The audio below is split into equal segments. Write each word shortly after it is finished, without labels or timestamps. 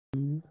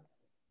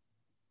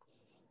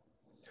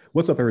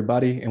What's up,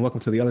 everybody, and welcome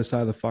to the other side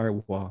of the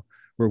firewall,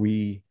 where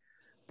we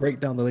break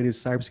down the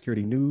latest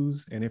cybersecurity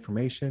news and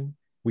information.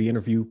 We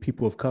interview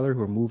people of color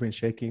who are moving,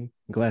 shaking,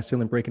 glass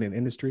ceiling breaking in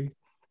industry,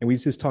 and we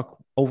just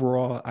talk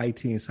overall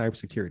IT and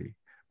cybersecurity.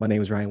 My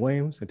name is Ryan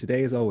Williams, and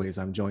today, as always,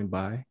 I'm joined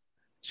by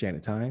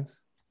Shannon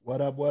Tynes.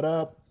 What up? What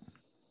up?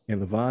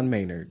 And Levon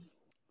Maynard.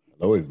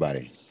 Hello,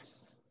 everybody.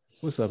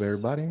 What's up,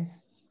 everybody?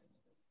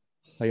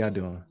 How y'all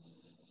doing?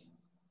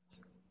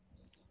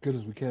 Good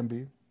as we can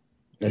be.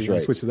 That's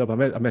right. Switch it up. I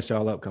messed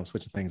y'all up. Come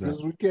switching things Good up.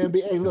 as we can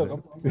be. Hey, look,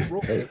 I'm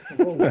rolling.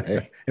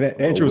 And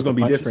that intro is going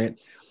to be different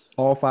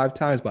all 5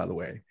 times, by the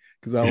way,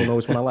 because I don't know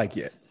which one I like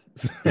yet.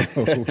 So,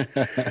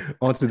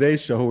 on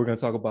today's show, we're going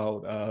to talk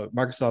about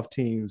Microsoft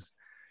Teams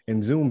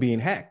and Zoom being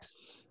hacked,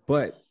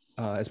 but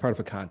as part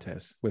of a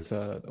contest with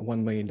a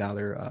 $1 million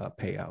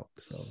payout.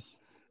 So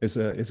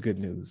it's good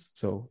news.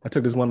 So I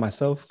took this one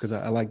myself because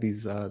I like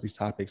these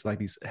topics, like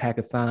these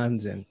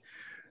hackathons and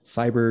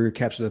cyber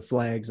capture the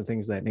flags and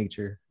things of that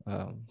nature.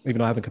 Even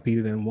though I haven't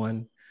competed in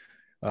one,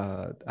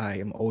 I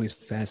am always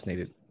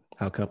fascinated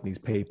how companies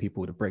pay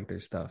people to break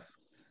their stuff.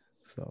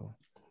 So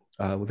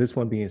with this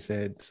one being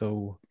said,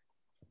 so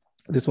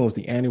this one was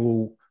the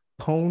annual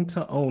Pwn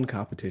to Own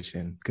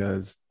competition,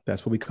 because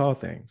that's what we call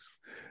things.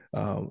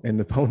 And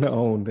the Pwn to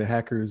Own, the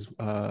hackers,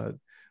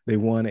 they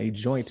won a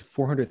joint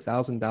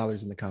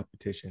 $400,000 in the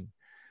competition,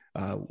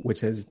 which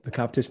has the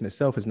competition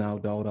itself has now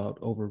doled out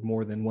over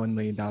more than $1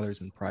 million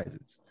in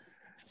prizes.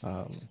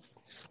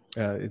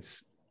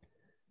 It's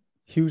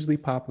hugely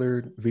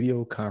popular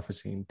video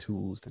conferencing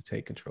tools to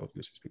take control of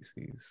users'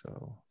 PCs.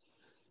 So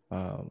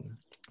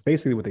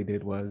basically what they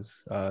did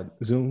was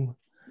Zoom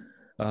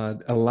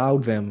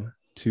allowed them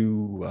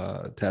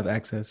to have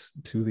access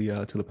to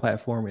the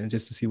platform and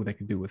just to see what they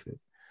could do with it.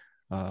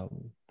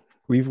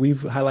 We've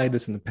highlighted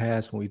this in the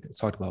past when we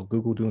talked about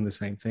Google doing the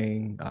same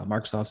thing.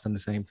 Microsoft's done the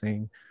same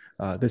thing,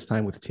 this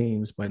time with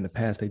Teams, but in the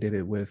past they did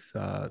it with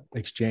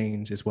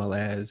Exchange, as well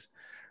as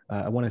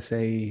I want to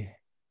say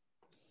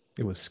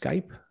it was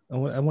Skype.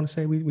 I want to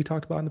say we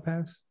talked about in the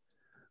past,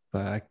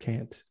 but I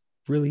can't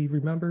really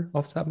remember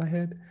off the top of my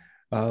head.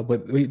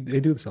 But they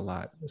do this a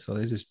lot. So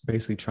they're just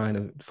basically trying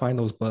to find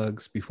those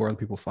bugs before other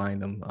people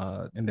find them,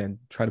 and then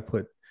try to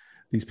put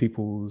these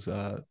people's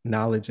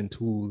knowledge and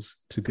tools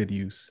to good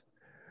use.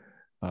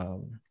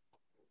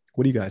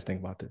 What do you guys think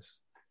about this?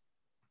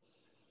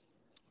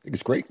 I think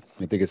it's great.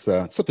 I think it's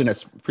something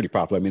that's pretty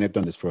popular. I mean, they've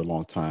done this for a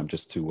long time,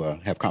 just to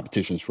have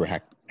competitions for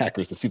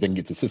hackers to see if they can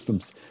get to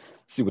systems,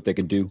 see what they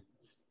can do,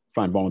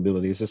 find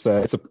vulnerabilities. It's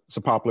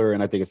a popular,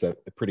 and I think it's a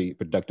pretty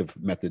productive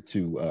method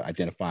to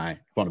identify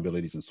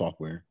vulnerabilities in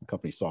software,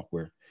 company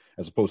software,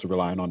 as opposed to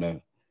relying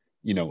on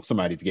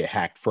somebody to get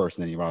hacked first,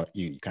 and then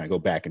you kind of go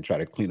back and try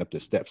to clean up the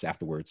steps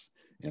afterwards,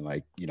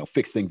 and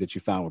fix things that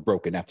you found were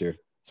broken after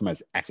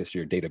somebody's access to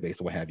your database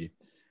or what have you.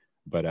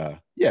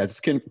 But it's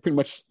pretty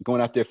much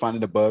going out there,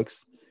 finding the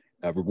bugs,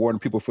 rewarding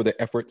people for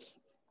their efforts.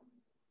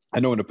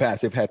 I know in the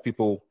past they've had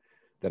people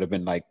that have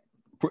been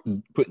put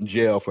in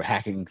jail for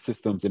hacking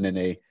systems, and then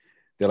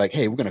they're like,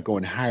 hey, we're going to go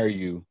and hire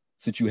you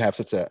since you have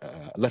such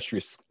a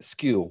illustrious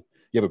skill.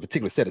 You have a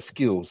particular set of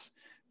skills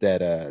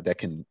that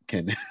can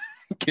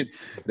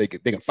they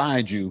can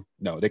find you.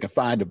 No, they can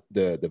find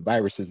the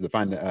viruses, they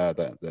find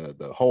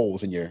the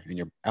holes in your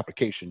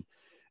application,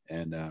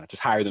 and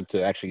just hire them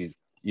to actually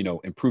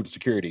improve the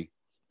security.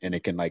 And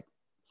it can,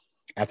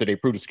 after they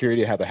improve the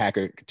security, have the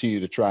hacker continue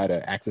to try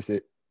to access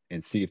it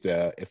and see if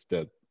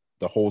the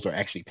holes are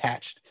actually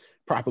patched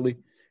properly,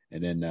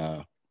 and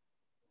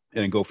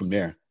then go from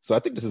there. So I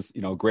think this is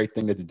a great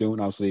thing that they're doing.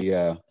 Obviously,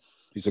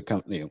 these are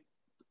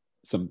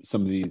some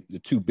of the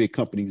two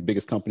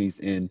biggest companies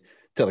in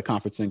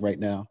teleconferencing right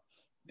now,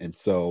 and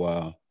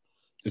so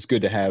it's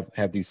good to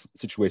have these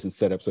situations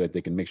set up so that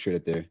they can make sure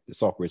that the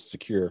software is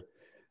secure,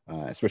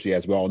 especially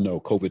as we all know,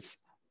 COVID's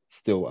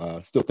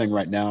still thing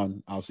right now.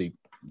 And obviously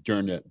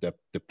during the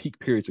peak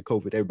periods of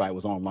COVID, everybody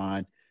was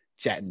online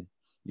chatting,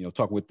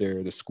 talking with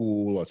the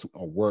school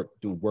or work,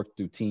 doing work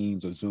through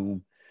Teams or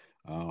Zoom,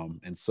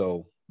 and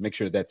so make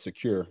sure that's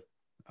secure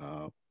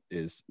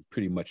is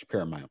pretty much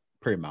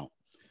paramount.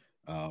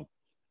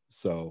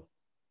 So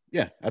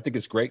yeah, I think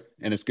it's great,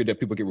 and it's good that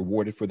people get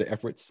rewarded for their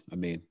efforts. I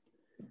mean,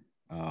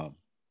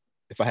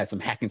 if I had some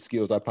hacking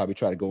skills, I'd probably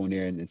try to go in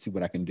there and see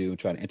what I can do and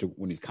try to enter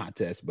one of these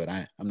contests, but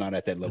I'm not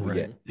at that level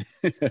yet.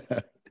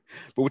 But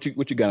what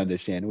you got on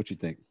this, Shannon? What you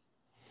think?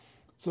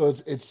 So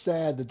it's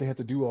sad that they have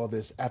to do all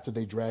this after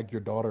they drag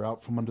your daughter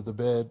out from under the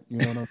bed. You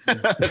know what I'm saying?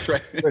 That's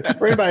right.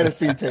 For anybody to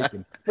see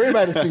Taken.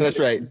 That's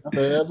right.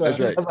 That's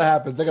what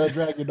happens. They got to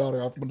drag your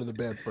daughter out from under the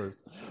bed first.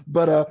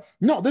 But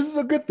no, this is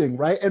a good thing,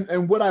 right?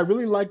 And what I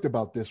really liked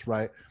about this,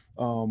 right,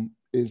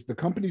 is the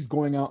companies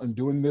going out and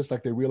doing this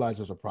like they realize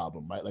there's a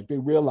problem, right? Like they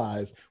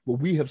realize what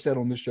we have said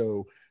on this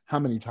show how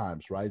many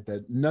times, right?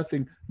 That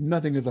nothing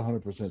is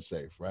 100%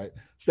 safe, right?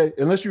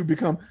 Unless you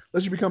become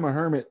a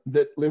hermit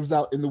that lives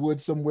out in the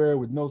woods somewhere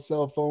with no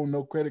cell phone,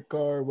 no credit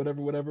card,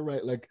 whatever,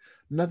 right? Like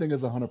nothing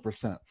is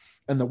 100%.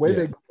 And the way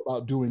they go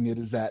about doing it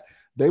is that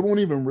they won't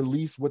even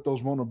release what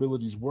those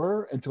vulnerabilities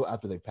were until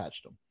after they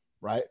patched them,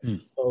 right?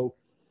 So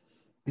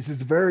this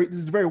is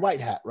very white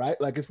hat, right?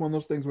 Like it's one of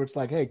those things where it's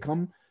like, hey,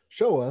 come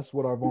show us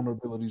what our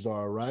vulnerabilities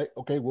are, right?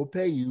 Okay, we'll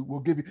pay you, we'll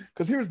give you.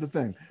 Because here's the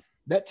thing,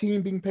 that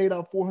team being paid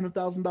out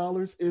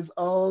 $400,000 is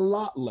a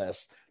lot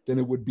less than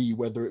it would be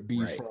whether it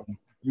be from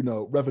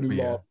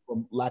revenue loss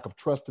from lack of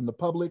trust in the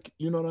public.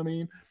 You know what I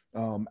mean?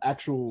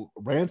 Actual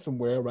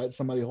ransomware, right?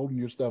 Somebody holding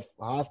your stuff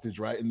hostage,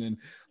 right? And then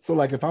so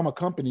like if I'm a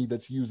company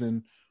that's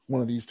using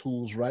one of these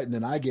tools, right, and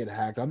then I get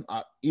hacked,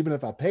 even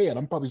if I pay it,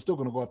 I'm probably still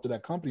going to go after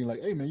that company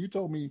like, hey man, you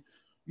told me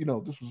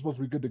this was supposed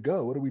to be good to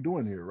go. What are we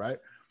doing here, right?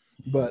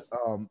 But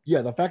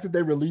the fact that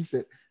they release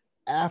it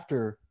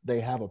after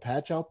they have a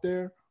patch out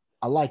there,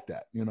 I like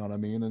that. You know what I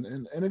mean?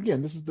 And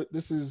again,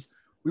 this is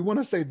we want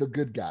to say the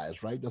good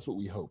guys, right? That's what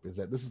we hope, is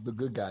that this is the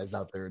good guys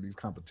out there in these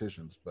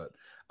competitions. But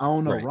I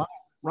don't know. Right.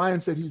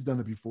 Ryan said he's done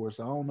it before,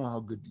 so I don't know how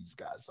good these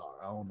guys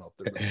are. I don't know if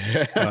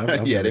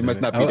they're really they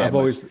must not be that I've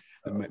always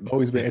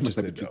been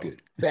interested. Too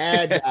good.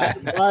 Bad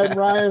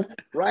guys.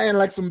 Ryan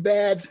likes some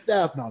bad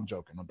stuff. No, I'm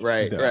joking.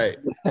 Right. There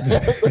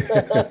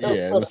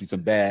must be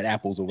some bad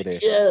apples over there.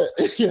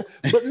 Yeah.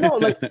 But no,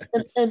 like,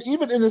 and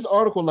even in this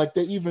article, like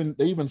they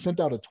even sent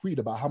out a tweet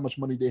about how much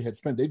money they had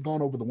spent. They'd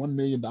gone over the $1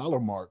 million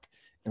mark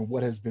and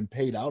what has been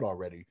paid out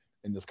already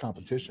in this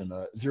competition,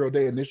 0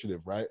 Day Initiative,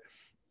 right?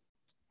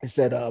 It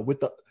said with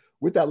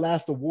that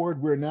last award,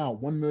 we're now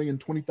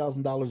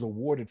 $1,020,000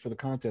 awarded for the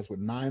contest with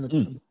 9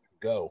 attempts to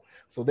go.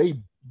 So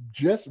they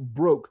just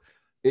broke.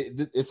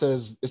 It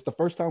says it's the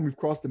first time we've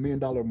crossed the $1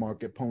 million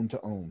mark at Pwn to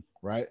Own,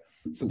 right?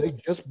 So they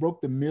just broke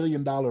the $1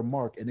 million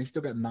mark, and they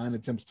still got 9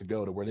 attempts to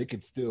go to where they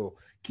could still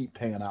keep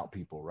paying out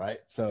people, right?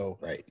 So,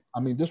 I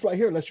mean, this right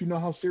here lets you know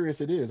how serious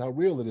it is, how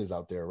real it is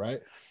out there,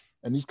 right?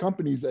 And these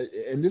companies,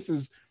 and this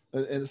is,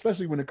 and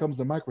especially when it comes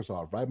to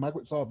Microsoft, right?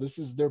 Microsoft, this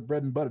is their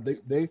bread and butter.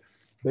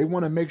 They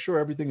want to make sure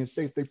everything is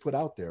safe. They put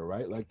out there,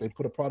 right? Like they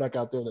put a product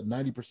out there that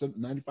 90%,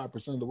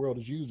 95% of the world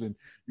is using.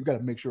 You got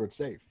to make sure it's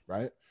safe,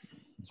 right?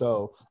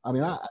 So, I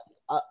mean, I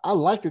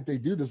like that they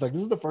do this. Like,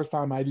 this is the first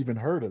time I'd even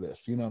heard of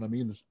this. You know what I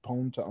mean? This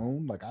Pwn to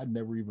Own. Like, I'd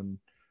never even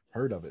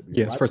heard of it.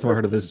 Yeah, it's the first time I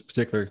heard of this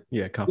particular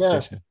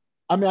competition. Yeah.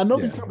 I mean, I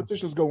know these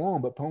competitions go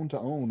on, but Pwn to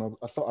Own,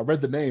 I read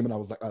the name and I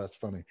was like, oh, that's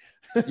funny.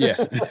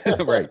 Yeah,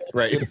 right.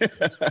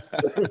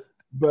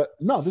 But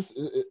no, this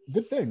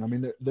good thing. I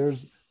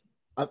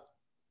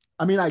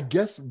mean, I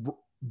guess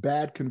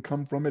bad can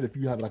come from it if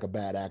you have like a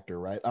bad actor,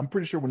 right? I'm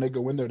pretty sure when they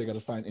go in there, they got to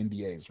sign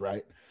NDAs,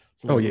 right?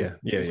 So yeah.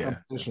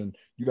 Competition,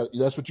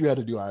 that's what you had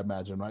to do, I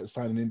imagine, right?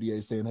 Sign an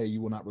NDA saying, hey,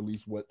 you will not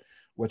release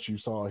what you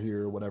saw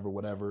here,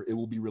 whatever. It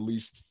will be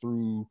released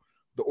through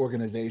the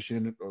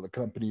organization or the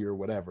company or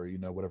whatever,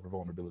 whatever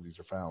vulnerabilities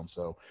are found.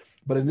 So,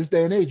 but in this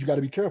day and age, you got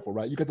to be careful,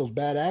 right? You got those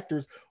bad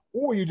actors,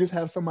 or you just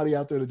have somebody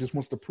out there that just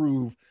wants to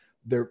prove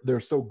they're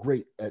so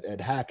great at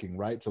hacking,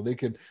 right? So they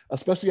can,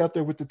 especially out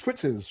there with the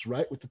Twitters,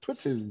 right? With the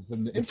Twitters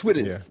and the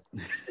Twitters,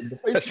 and the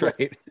Facebook, that's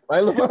right,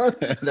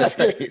 LeVon? That's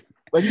right.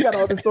 Like you got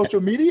all this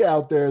social media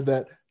out there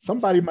that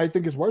somebody might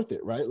think is worth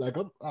it, right? Like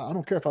I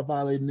don't care if I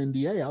violate an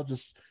NDA, I'll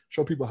just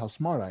show people how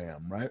smart I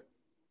am, right?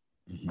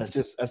 Mm-hmm.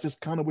 That's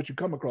just kind of what you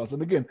come across.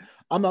 And again,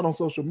 I'm not on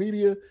social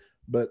media,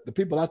 but the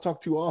people I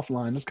talk to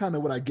offline, that's kind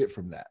of what I get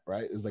from that,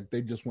 right? It's like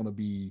they just want to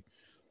be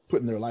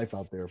putting their life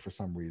out there for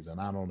some reason.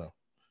 I don't know.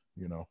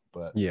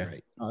 But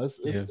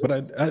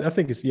but I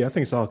think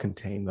it's all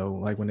contained though.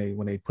 Like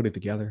when they put it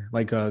together,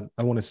 like I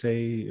want to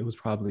say it was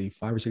probably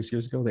 5 or 6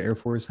 years ago, the Air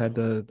Force had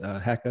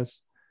the hack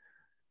us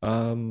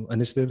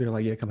initiative. They're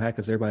like, yeah, come hack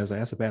us. Everybody was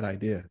like, that's a bad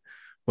idea,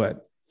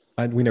 but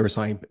we never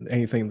saw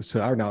anything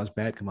to our knowledge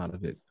bad come out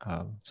of it.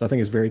 So I think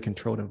it's a very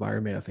controlled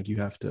environment. I think you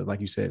have to, like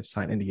you said,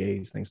 sign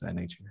NDAs, things of that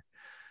nature.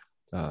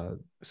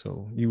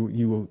 So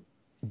you will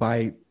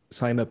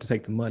sign up to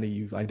take the money,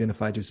 you've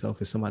identified yourself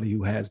as somebody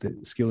who has the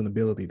skill and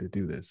ability to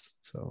do this.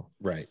 So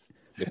right.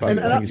 I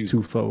think it's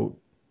twofold.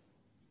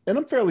 And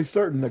I'm fairly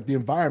certain like the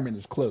environment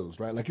is closed,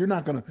 right? Like you're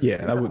not gonna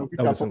I would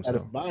assume that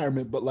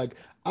environment, but like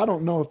I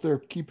don't know if they're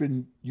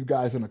keeping you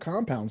guys in a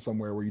compound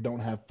somewhere where you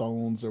don't have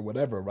phones or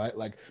whatever, right?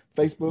 Like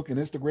Facebook and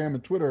Instagram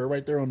and Twitter are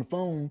right there on the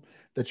phone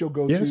that you'll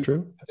go to. That's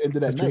true. Into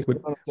that night.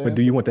 But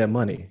do you want that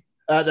money?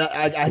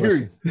 I hear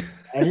you.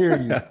 I hear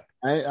you.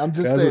 I'm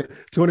just saying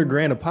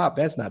 $200,000 a pop,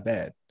 that's not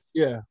bad.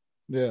 Yeah,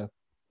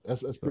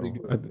 that's pretty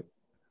good.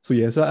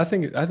 So I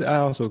think I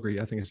also agree.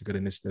 I think it's a good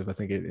initiative. I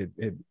think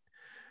it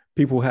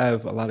people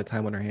have a lot of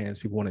time on their hands.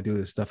 People want to do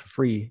this stuff for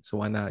free, so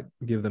why not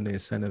give them the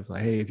incentive?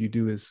 Like, hey, if you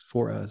do this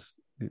for us,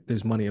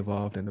 there's money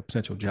involved and a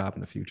potential job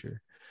in the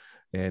future,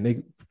 and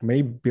they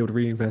may be able to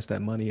reinvest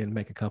that money and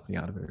make a company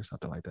out of it or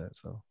something like that.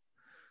 So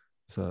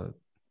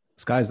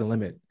sky's the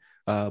limit.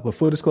 But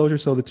full disclosure,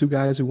 so the 2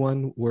 guys who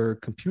won were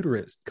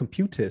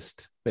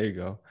Computist. There you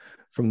go.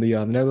 From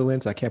the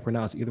Netherlands. I can't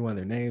pronounce either one of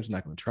their names. I'm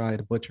not going to try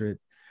to butcher it.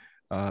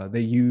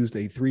 They used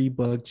a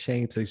 3-bug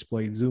chain to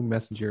exploit Zoom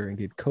Messenger and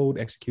get code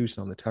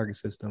execution on the target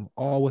system,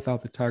 all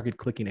without the target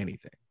clicking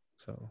anything.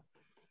 So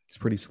it's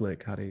pretty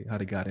slick how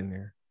they got in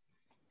there.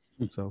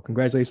 So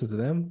congratulations to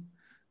them.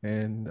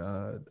 And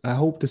I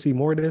hope to see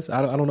more of this.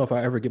 I don't know if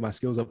I ever get my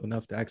skills up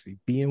enough to actually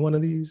be in one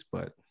of these,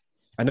 but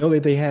I know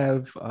that they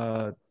have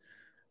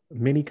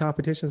many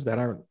competitions that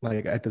aren't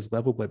like at this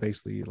level, but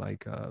basically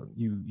like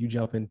you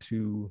jump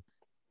into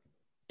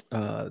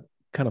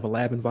kind of a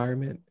lab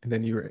environment, and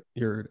then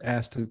you're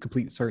asked to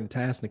complete certain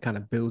tasks, and it kind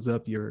of builds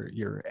up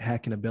your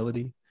hacking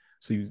ability.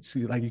 So you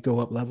see, like you go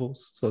up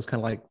levels. So it's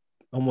kind of like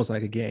almost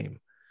like a game.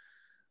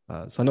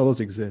 So I know those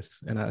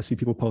exist, and I see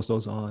people post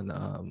those on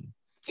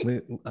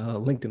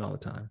LinkedIn all the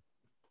time.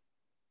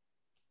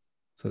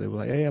 So they were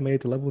like, "Hey, I made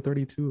it to level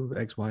 32 of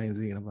X, Y, and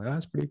Z," and I'm like, oh,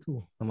 "That's pretty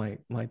cool. I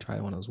might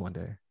try one of those one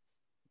day."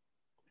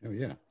 Oh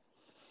yeah.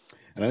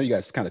 I know you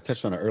guys kind of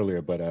touched on it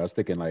earlier, but I was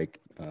thinking like,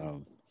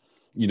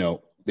 you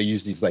know, they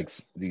use these like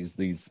these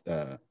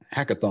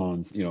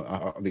hackathons, you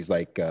know, these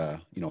like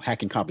you know,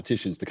 hacking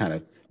competitions to kind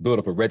of build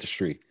up a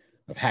registry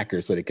of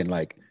hackers so they can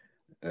like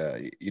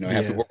you know,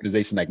 have some Yeah,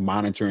 organization like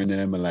monitoring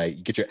them and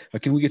like get your,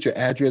 can we get your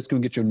address? Can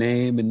we get your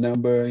name and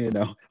number? You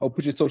know, oh,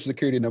 put your social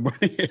security number.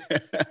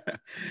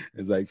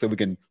 It's like, so we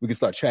can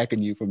start tracking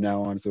you from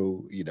now on.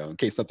 So, you know, in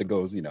case something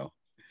goes, you know,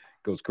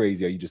 goes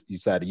crazy, or you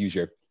decide to use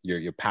your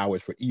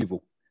powers for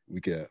evil,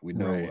 we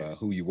know right.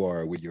 who you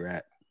are, where you're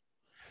at.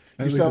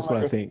 At You least sound that's what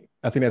like I a think.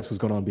 I think that's what's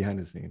going on behind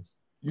the scenes.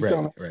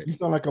 Right, right. you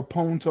sound like a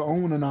pwn to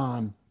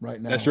Onanon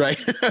right That's now. right.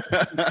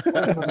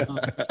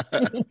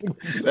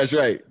 Onanon. That's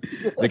right.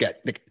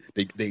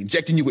 They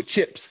injecting you with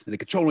chips. They're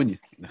controlling you.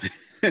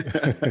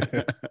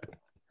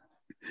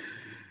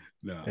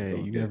 No, it's Hey,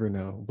 all you good. never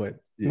know, but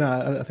no,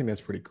 Yeah. I think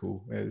that's pretty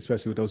cool,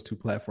 especially with those two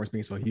platforms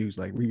being so huge.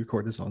 Like we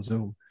record this on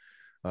Zoom,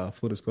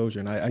 full disclosure,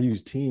 and I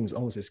use Teams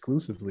almost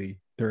exclusively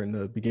during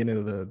the beginning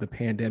of the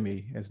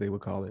pandemic, as they would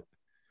call it,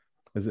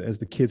 as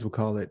the kids would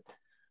call it.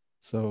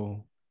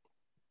 So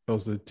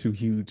those are two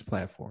huge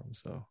platforms.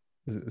 So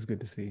it's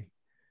good to see.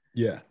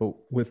 Yeah. But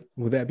with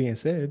that being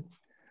said,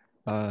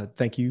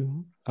 thank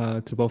you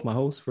to both my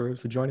hosts for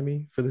joining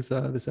me for this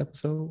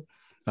episode.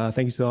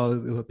 Thank you to all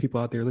the people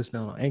out there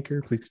listening on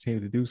Anchor. Please continue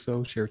to do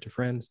so. Share with your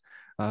friends.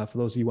 For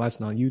those of you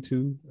watching on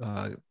YouTube,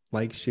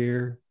 like,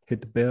 share,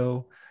 hit the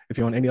bell. If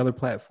you're on any other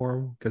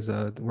platform, because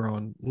we're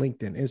on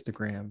LinkedIn,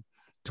 Instagram,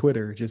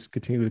 Twitter, just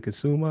continue to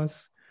consume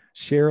us,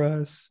 share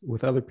us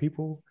with other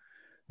people,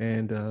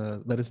 and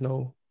let us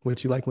know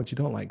what you like, what you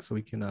don't like, so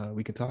we can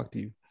talk to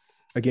you.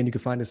 Again, you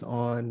can find us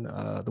on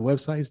the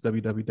websites,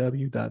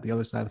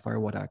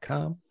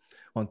 www.theothersideofthefirewall.com.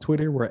 On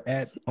Twitter, we're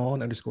at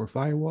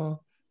 @on_firewall.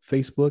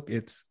 Facebook,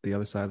 it's The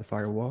Other Side of the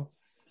Firewall.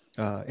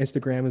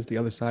 Instagram is The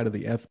Other Side of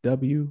the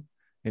FW.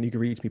 And you can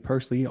reach me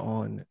personally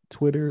on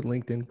Twitter,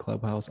 LinkedIn,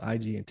 Clubhouse,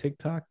 IG, and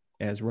TikTok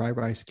as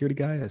Rai Security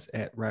Guy. That's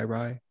at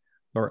Rai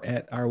or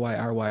at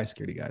RYRY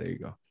Security Guy. There you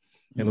go.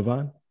 And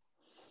Levon?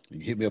 You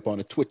can hit me up on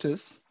the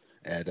Twitters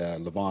at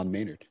Levon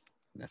Maynard.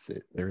 That's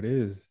it. There it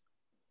is.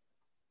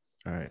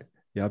 All right.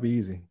 Y'all be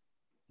easy.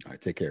 All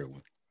right. Take care,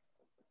 everyone.